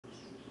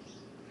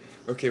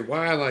Okay,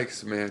 why I like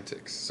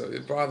semantics. So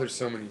it bothers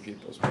so many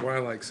people. So why I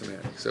like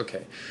semantics.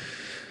 Okay.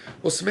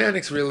 Well,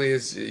 semantics really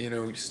is,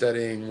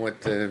 studying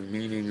what the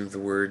meaning of the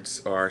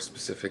words are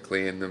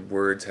specifically, and the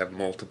words have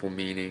multiple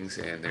meanings,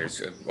 and there's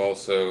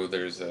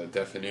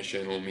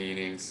definitional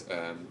meanings,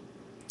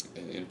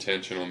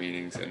 intentional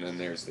meanings, and then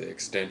there's the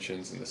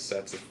extensions and the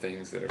sets of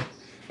things that it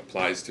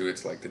applies to.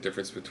 It's like the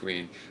difference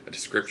between a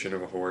description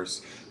of a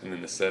horse and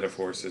then the set of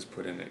horses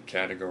put in a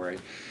category.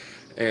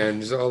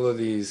 And there's all of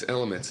these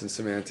elements in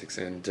semantics,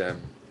 and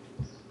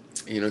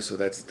so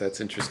that's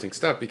interesting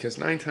stuff, because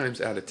 9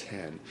 times out of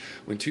 10,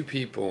 when two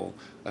people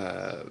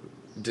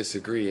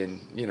disagree,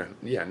 and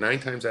yeah, 9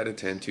 times out of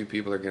 10, two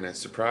people are going to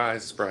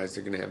surprise,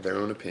 they're going to have their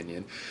own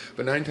opinion.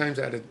 But 9 times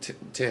out of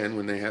 10,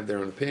 when they have their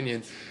own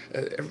opinion,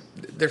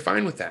 they're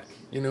fine with that.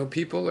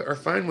 People are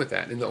fine with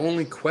that, and the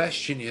only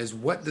question is,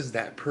 what does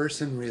that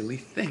person really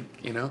think?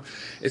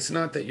 It's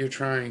not that you're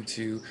trying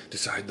to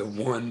decide the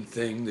one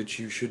thing that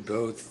you should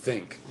both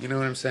think. You know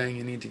what I'm saying?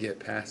 You need to get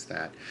past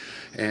that.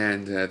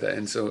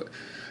 And so,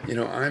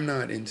 I'm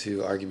not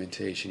into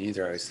argumentation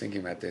either. I was thinking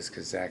about this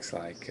because Zach's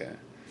like,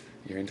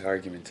 you're into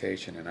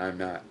argumentation, and I'm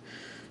not.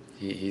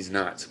 He's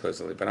not,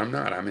 supposedly, but I'm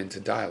not. I'm into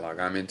dialogue.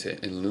 I'm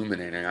into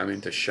illuminating. I'm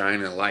into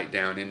shining a light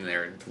down in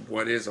there. And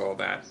what is all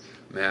that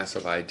mass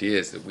of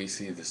ideas that we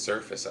see the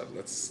surface of?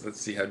 Let's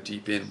see how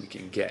deep in we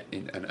can get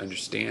in an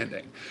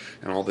understanding,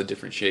 and all the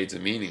different shades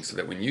of meaning, so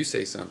that when you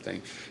say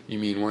something, you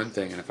mean one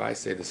thing, and if I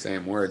say the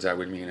same words, I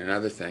would mean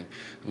another thing.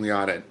 And we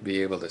ought to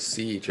be able to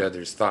see each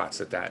other's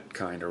thoughts at that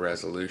kind of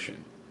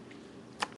resolution.